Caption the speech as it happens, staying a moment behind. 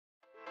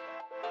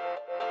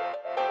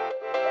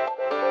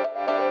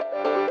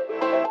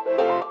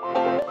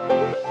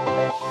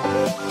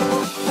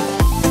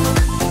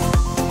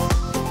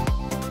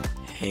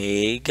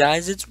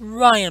guys, it's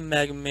Ryan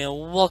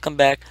Magamail. Welcome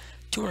back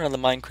to another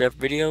Minecraft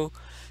video.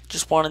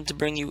 Just wanted to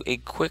bring you a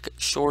quick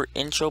short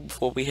intro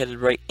before we headed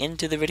right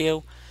into the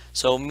video.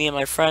 So me and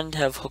my friend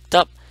have hooked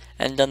up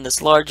and done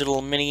this large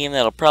little minigame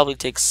that'll probably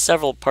take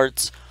several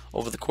parts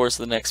over the course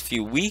of the next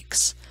few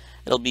weeks.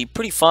 It'll be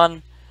pretty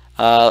fun.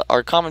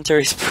 Our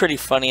commentary is pretty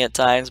funny at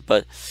times,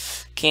 but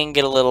can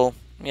get a little,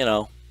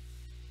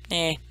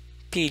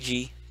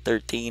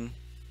 PG-13.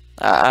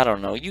 I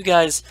don't know. You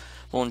guys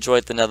will enjoy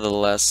it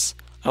nevertheless.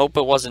 I hope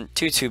it wasn't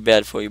too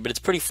bad for you, but it's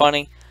pretty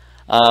funny.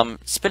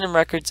 Spinning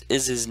Records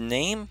is his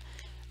name.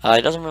 He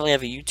doesn't really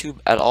have a YouTube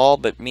at all,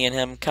 but me and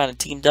him kind of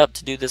teamed up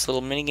to do this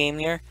little mini game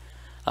here.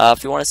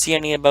 If you want to see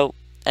anything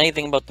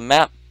about the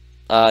map,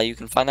 you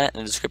can find that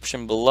in the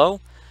description below.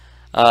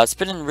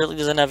 Spinning really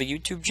doesn't have a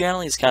YouTube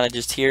channel. He's kind of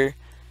just here,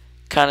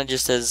 kind of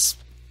just as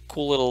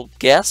cool little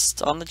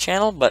guest on the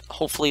channel, but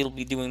hopefully he'll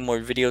be doing more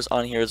videos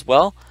on here as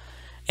well.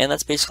 And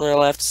that's basically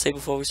all I have to say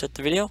before we start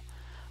the video.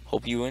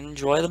 Hope you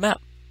enjoy the map.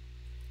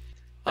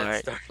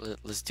 Alright,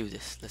 let's do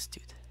this. Let's do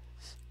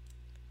this.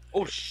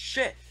 Oh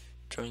shit!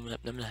 Drawing map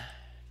number 9.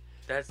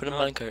 That's Put a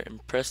not... minecart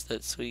and press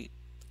that sweet.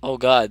 Oh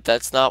god,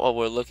 that's not what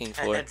we're looking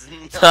for. That's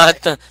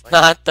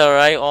not the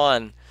right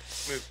one.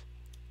 Move.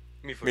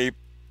 Me first. Me.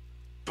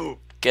 Boom.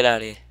 Get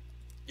out of here.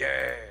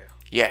 Yeah.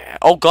 Yeah.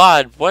 Oh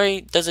god, why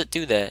does it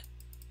do that?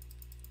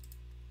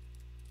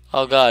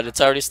 Oh god,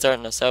 it's already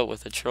starting us out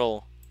with a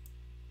troll.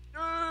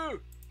 No.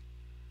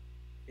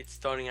 It's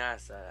starting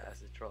as a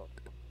troll.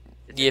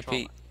 It's a Yippee.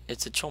 troll.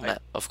 It's a troll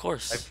map, of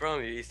course. I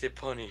promise you, it's a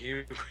pony.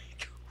 Here we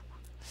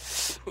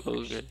go.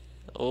 Okay.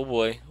 Oh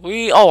boy.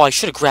 Oh, I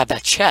should have grabbed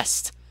that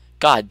chest.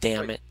 God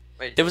damn it.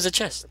 Wait, There was a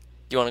chest.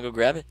 You want to go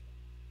grab it?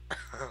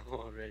 I'm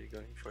already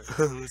going for it.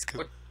 Let's go.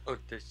 What? Oh,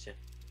 there's shit.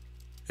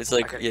 It's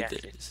like, yeah, there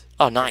it is.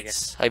 Oh,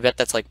 nice. I bet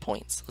that's like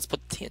points. Let's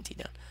put the TNT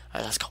down.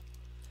 Alright, let's go.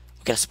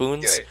 We got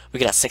spoons. Yeah. We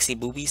got sexy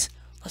boobies.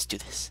 Let's do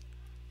this.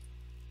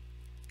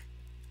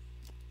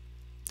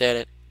 Did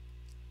it.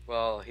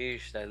 Well,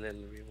 here's that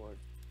little reward.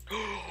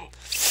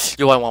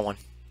 Yo, I want one.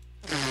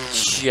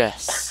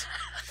 Yes.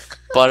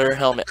 Butter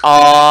helmet.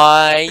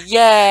 Oh,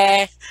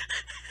 yeah.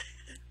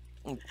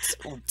 Oops,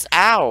 oops.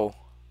 Ow.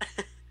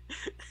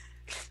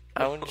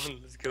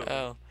 Let's go. Ow. Hey,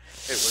 what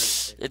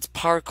is it? It's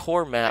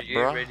parkour map, Are you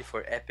bro. ready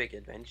for epic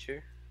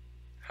adventure?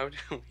 How do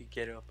we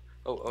get up?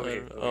 Oh,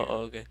 okay. Oh,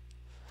 okay.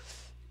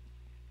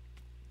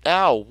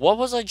 Ow, what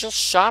was I just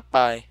shot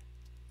by?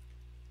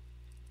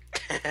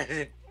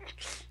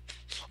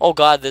 Oh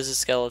god, there's a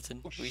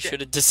skeleton. Oh, We shit. should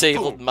have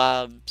disabled Boom.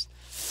 mobs.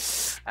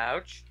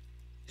 Ouch.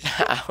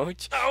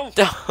 Ouch. Oh.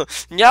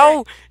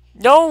 No!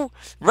 No!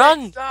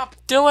 Run! Stop.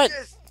 Do it!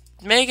 Yes.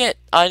 Make it!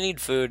 I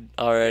need food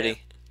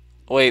already.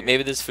 Wait,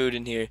 maybe there's food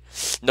in here.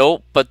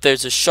 Nope, but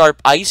there's a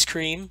sharp ice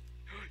cream.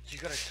 You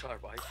got a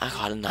sharp ice I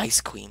cream? got an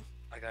ice cream.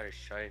 I got a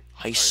sharp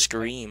Ice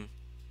cream.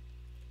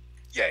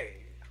 Yay.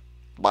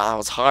 Wow,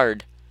 it's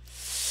hard.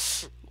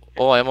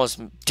 Oh, I almost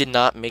did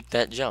not make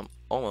that jump.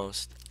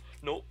 Almost.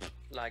 Nope.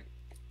 Like,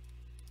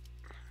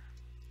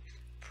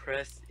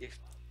 press if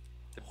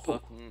the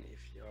button if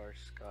you're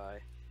Sky.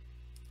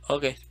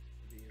 Okay.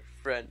 Be your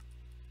friend.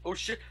 Oh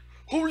shit!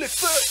 Holy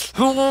fuck!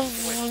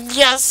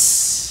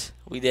 Yes!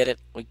 We did it.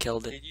 We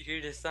killed it. Did you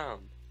hear the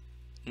sound?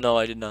 No,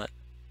 I did not.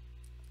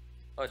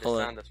 Oh, the Hold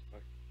on. sound of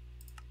spark.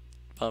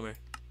 Bummer.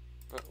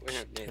 Oh, we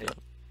don't need it.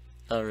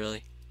 Not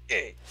really.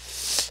 Yay.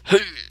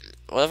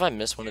 What if I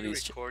miss one of If you're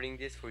these? recording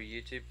this for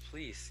YouTube,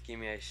 please give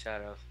me a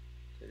shout out.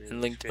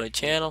 And link to my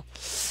channel.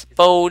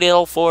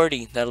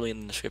 Bodil40. That'll be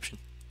in the description.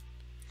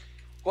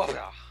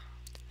 Wappa.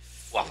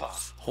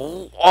 Wappa.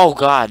 Oh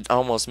god, I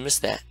almost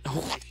missed that.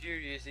 If you're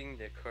using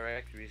the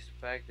correct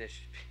respect, there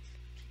should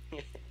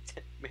be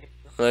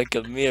Like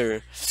a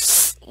mirror.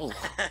 Ooh,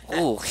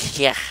 ooh,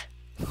 yeah.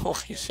 Oh,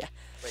 yeah.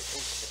 Wait, oh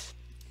shit.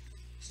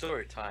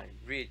 Story time.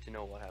 Read to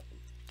know what happened.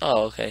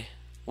 Oh, okay.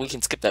 We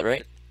can skip that,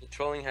 right? The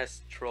trolling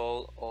has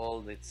trolled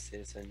all its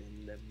citizens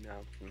in the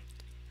mountain.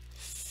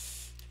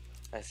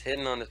 Has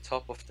hidden on the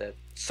top of that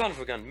son of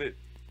a gun. Move.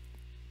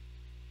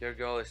 Your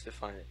goal is to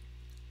find it.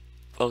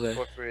 Okay.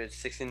 Go for it.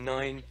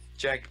 69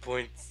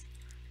 checkpoints.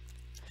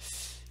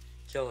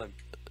 Kill him.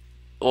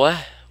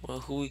 What? Well,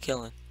 who we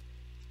killing?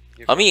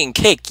 Your I'm goal. eating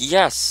cake.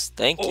 Yes.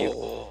 Thank you.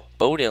 Oh,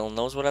 Bodil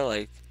knows what I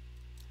like.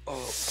 oh,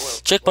 well.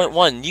 Checkpoint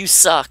 1. You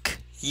suck.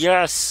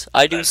 Yes,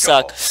 I do Let's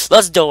suck. go.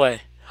 Let's do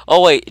it.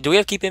 Oh, wait. Do we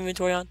have keep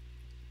inventory on?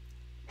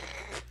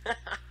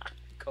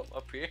 Come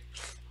up here.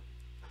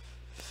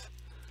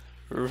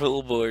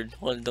 Rule board.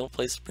 1. Don't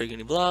place or break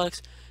any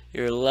blocks.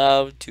 You're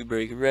allowed to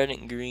break red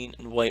and green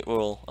and white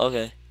wool.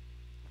 Okay.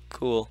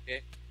 Cool.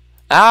 Okay.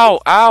 Ow!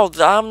 Ow!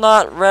 I'm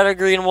not red or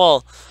green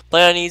wool.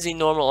 Play on easy,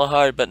 normal, or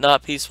hard, but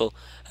not peaceful.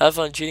 Have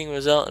fun cheating will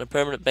result in a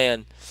permanent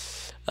ban.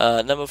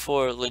 Number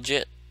 4.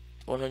 Legit.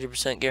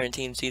 100%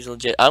 guaranteed sees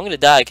legit. I'm gonna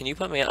die. Can you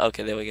put me out?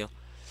 Okay, there we go.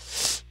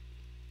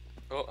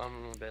 Oh,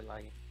 I'm a bit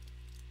lagging.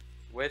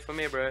 Wait for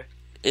me, bro.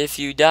 If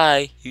you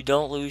die, you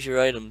don't lose your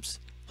items.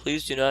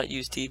 Please do not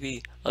use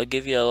TP. I'll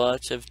give you a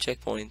lot of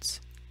checkpoints.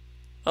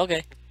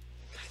 Okay.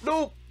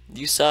 No!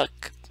 You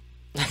suck.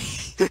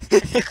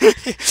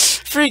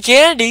 Free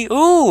candy.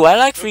 Ooh, I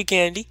like free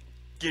candy.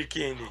 Get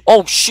candy.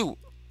 Oh shoot.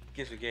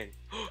 Give me candy.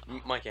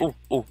 My candy.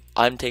 Ooh,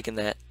 I'm taking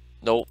that.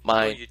 Nope, No,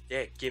 mine. you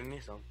dead. Give me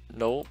some.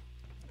 Nope.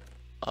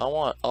 I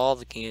want all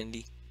the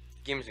candy.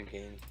 Give me some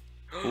candy.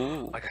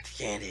 Ooh. I got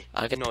the candy.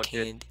 I got No, the dude,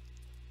 candy.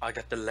 I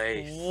got the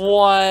lace.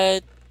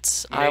 What?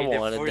 I May the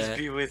wanted force that.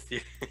 be with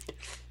you.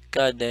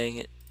 God dang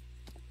it.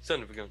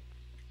 Son of a gun.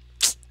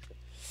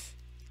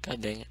 God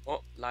dang it.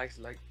 Oh, like.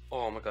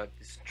 Oh my god,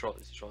 it's a troll.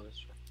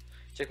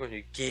 Check when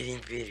you're getting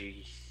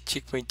berries.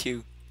 Checkpoint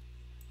 2.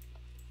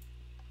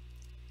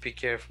 Be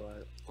careful.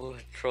 Oh,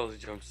 the trolls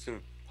jump soon.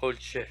 Hold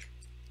shift.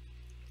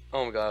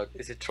 Oh my god,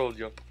 it's a troll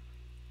jump.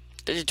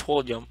 There's a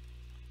troll jump.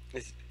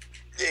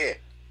 Yeah.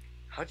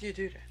 How do you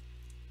do that?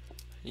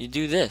 You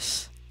do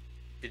this.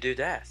 You do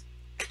that.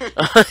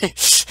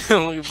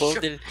 We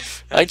both did it.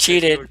 I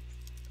cheated.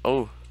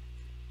 Oh.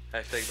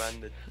 Hashtag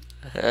bandit.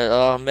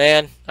 Oh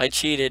man, I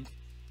cheated.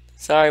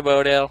 Sorry,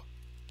 Bodale.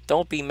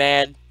 Don't be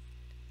mad.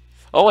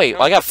 Oh wait,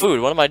 I got food.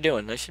 What am I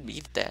doing? I should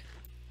eat that.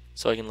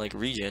 So I can like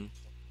regen.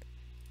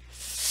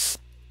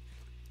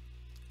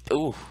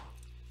 Ooh.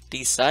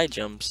 These side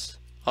jumps.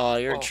 Oh,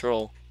 you're a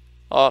troll.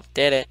 Oh,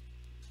 did it.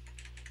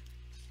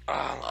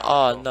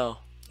 Oh no.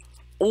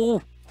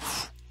 Ooh.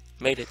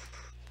 Made it.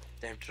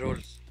 Damn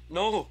trolls.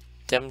 No.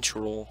 Them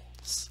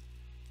trolls.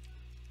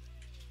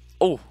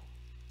 Oh.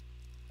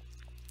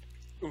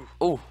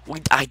 Oh,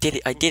 I did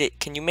it. I did it.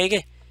 Can you make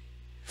it?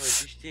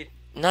 Oh, you did.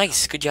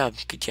 Nice. Good job.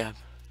 Good job.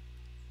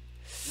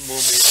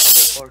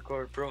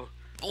 Parkour pro.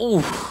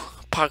 Ooh.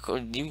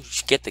 Parkour. You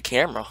should get the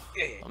camera.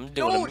 Yeah. I'm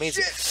doing No,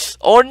 amazing. shit.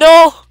 Oh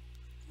no.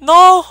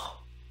 No.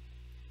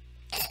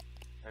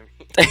 I mean,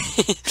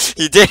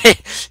 You did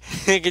it.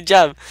 Good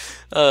job.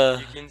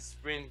 you can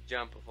sprint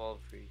jump of all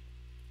three.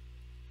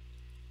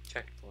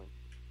 Checkpoint.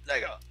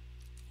 Lego.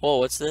 Whoa,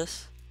 what's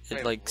this? It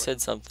Wait, like what?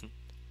 said something.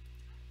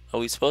 Are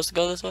we supposed to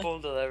go this way? Pull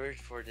the lever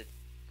for the.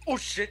 Oh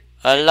shit.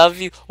 I love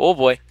you. Oh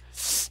boy.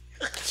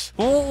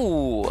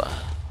 Ooh.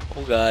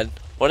 Oh god.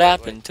 What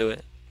happened to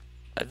it?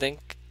 I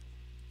think.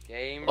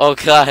 Game. Oh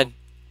god.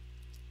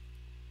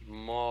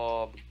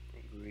 Mob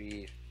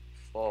grief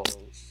falls.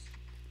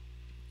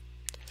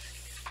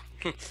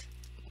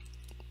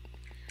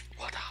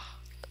 What?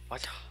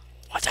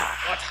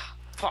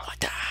 Fuck.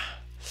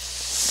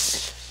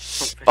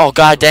 Oh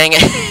god dang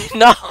it.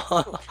 No.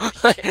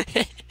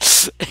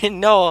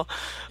 No.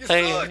 You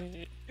suck.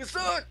 You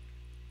suck.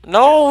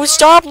 No,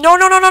 stop. No.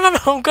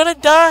 I'm gonna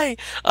die.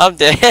 I'm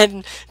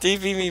dead.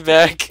 TP me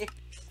back.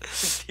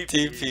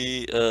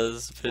 TP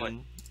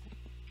spin.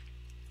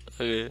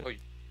 Okay.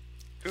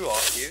 Who are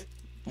you?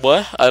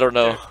 What? I don't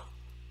know.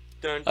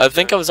 I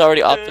think I was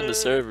already up in the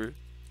server.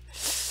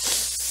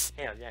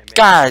 Hell yeah, man.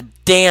 God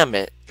damn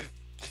it.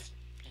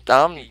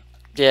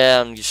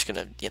 Yeah, I'm just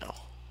gonna,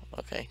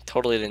 okay.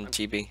 Totally didn't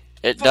TP.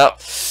 No.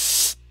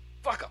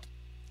 Fuck up.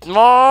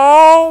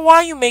 No, why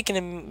are you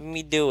making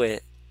me do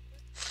it?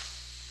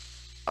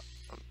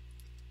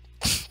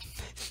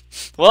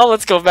 Well,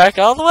 let's go back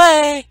all the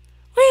way.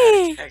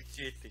 Whee!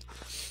 Cheating.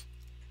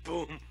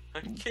 Boom.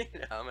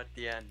 I'm at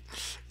the end.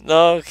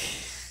 No.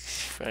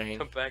 Fine.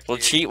 Come back We'll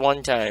here. cheat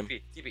one time.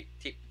 TP.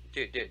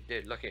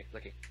 Dude, look here.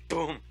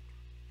 Boom.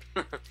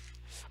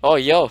 Oh,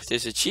 yo,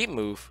 there's a cheat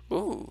move.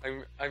 Ooh.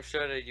 I'm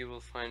sure that you will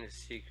find a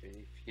secret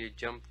if you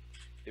jump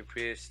the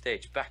previous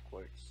stage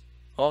backwards.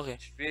 Okay.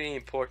 It's really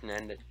important,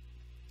 and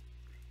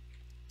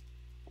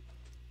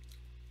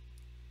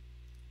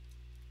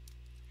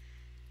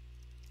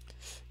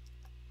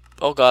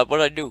Oh god,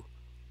 what'd I do?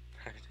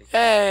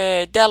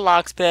 Hey,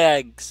 deadlocks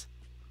bags.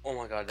 Oh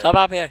my god. Come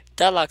up here.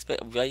 Deadlocks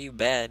bags. Why you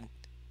bad?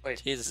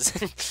 Wait.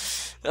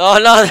 Jesus. Oh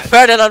no, they're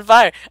burning on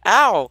fire.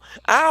 Ow.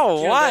 Ow,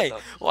 Kill why?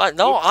 deadlocks. What?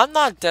 No, Oops. I'm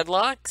not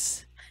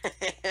deadlocks.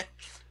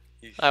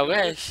 You I should.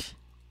 wish.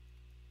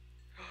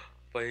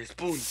 By a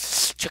spoon.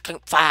 Chicken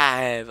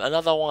 5.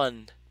 Another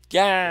one.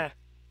 Yeah.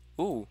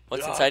 Ooh,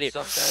 what's inside here?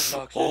 Lots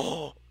of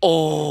deadlocks.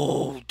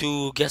 Oh,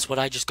 dude, guess what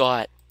I just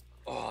got?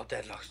 Oh,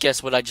 deadlocks.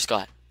 Guess what I just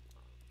got?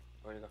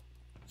 Where you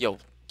go?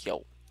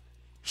 Yo.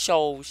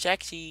 So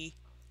sexy.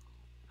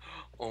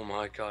 Oh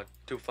my god.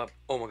 2-5.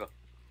 Oh my god.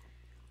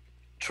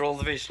 Troll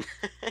division.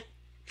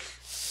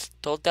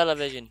 Troll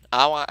television.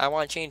 I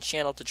want to change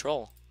channel to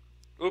troll.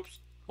 Oops.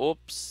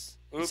 Oops.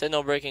 You Oops. said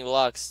no breaking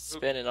blocks.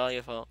 Spinning all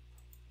your phone.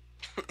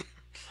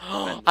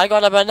 I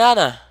got a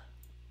banana.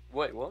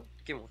 Wait, what?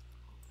 Give me one.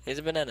 Here's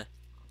a banana.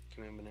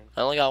 Give me a banana.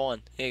 I only got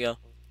one. Here you go.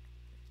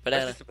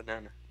 Banana. Where's this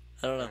banana?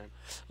 I don't know. Banana.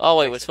 Oh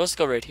wait, we're supposed to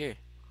go right here.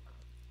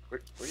 Where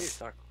do you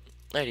start?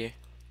 Right here.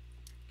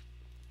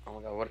 Oh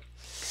my god, what?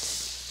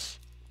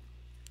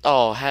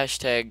 Oh,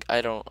 hashtag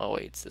I don't. Oh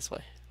wait, it's this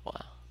way. Wow.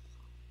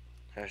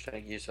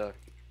 Hashtag you suck.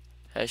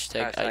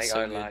 Hashtag I Hashtag so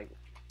I good. like.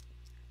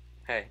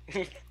 Hey.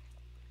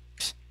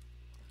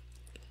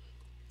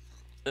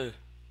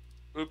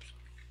 Oops.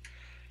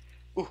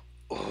 Ooh.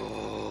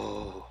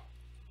 Oh.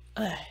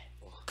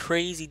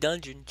 Crazy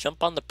dungeon.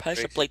 Jump on the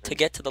pressure Crazy plate to dungeon.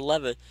 get to the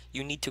lever.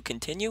 You need to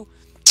continue.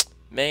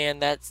 Man,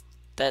 that.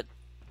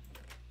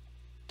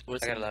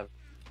 What's I got it? 11.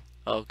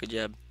 Oh, good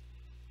job.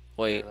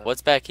 Wait, Yeah.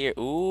 what's back here?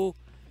 Ooh.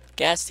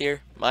 Gassed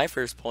here. My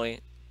first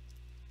point.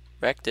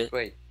 Wrecked it.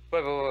 Wait. We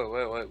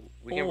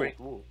can Oh, break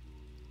wool.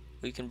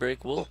 we can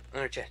break wool. Oh,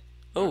 another chest.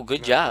 Oh, good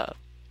Another job.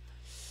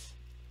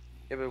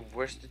 Yeah, but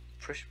where's the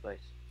pressure place?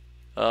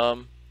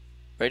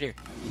 Right here.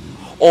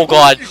 Oh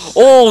God.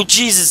 Oh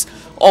Jesus.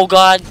 Oh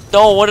God.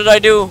 No. What did I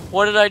do?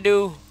 What did I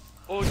do?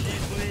 Oh, jeez,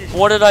 please.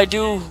 What did I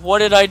do? What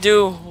did I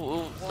do?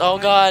 Oh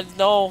Why? God.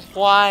 No.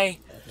 Why?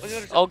 Oh, the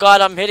other side. Oh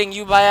God. I'm hitting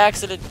you by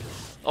accident.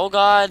 Oh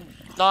God.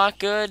 Not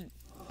good.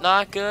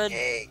 Not good.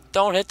 Hey.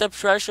 Don't hit the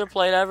pressure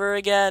plate ever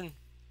again.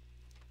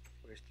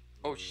 Where's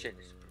the... Oh shit.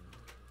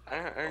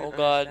 I Oh don't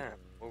God. understand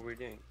what we're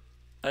doing.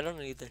 I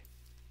don't either.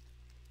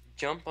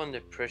 Jump on the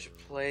pressure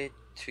plate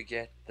to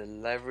get the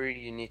lever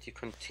you need to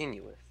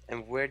continue with.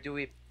 And where do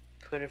we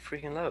put a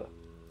freaking lever?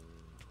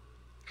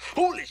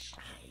 Holy sh...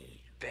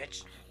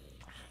 Bitch.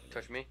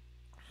 Touch me.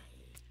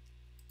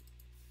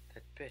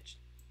 That bitch.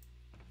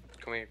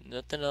 Come here.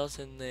 Nothing else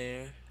in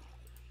there.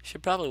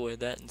 Should probably wear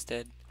that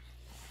instead.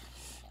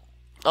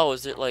 Oh,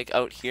 is it like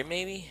out here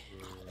maybe?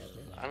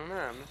 I don't know,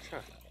 I'm not sure.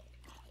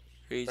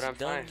 Raise But the I'm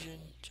fine. dungeon.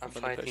 I'm Jump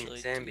on the fighting pressure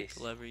plate to get zombies.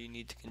 the lever you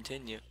need to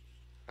continue.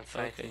 I'm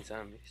fighting Okay.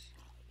 zombies.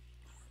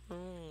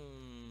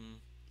 Hmm.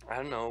 I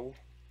don't know.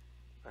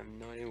 I'm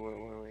not idea where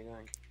we're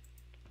going.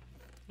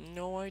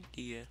 No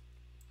idea.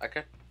 I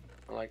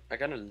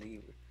gotta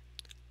leave.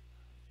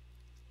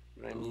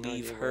 But I have no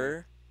Leave idea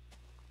her?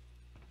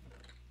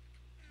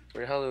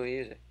 Where the hell do we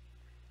use it?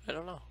 I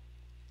don't know.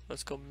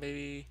 Let's go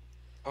maybe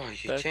Oh,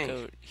 you back changed.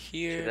 out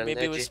here. Should I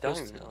Maybe it let was you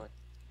supposed down to. now?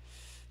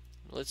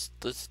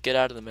 Let's get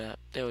out of the map.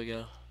 There we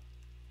go.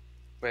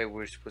 Wait,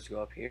 we're supposed to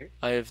go up here?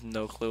 I have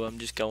no clue. I'm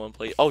just going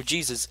play. Oh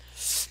Jesus!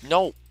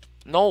 No,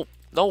 no,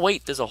 no!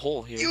 Wait, there's a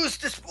hole here. Use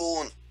the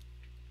spoon!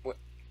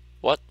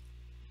 What?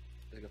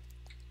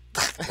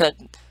 Let's go.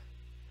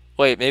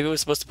 Wait, maybe we're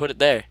supposed to put it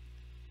there.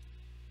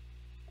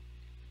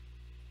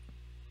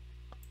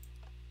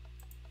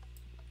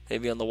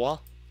 Maybe on the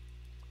wall.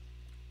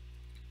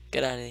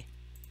 Get out of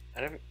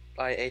here.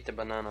 I ate the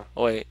banana.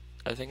 Oh wait,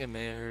 I think I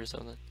may have heard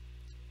something.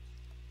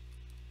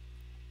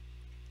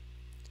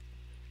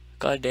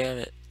 God damn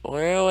it!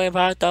 Where are we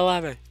about the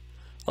lever?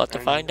 We'll have to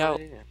find No out.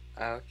 idea.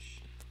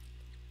 Ouch.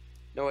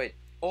 No, wait.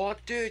 Oh,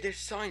 dude, there's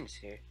signs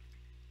here.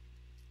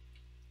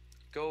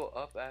 Go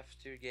up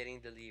after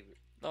getting the lever.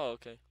 Oh,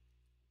 okay.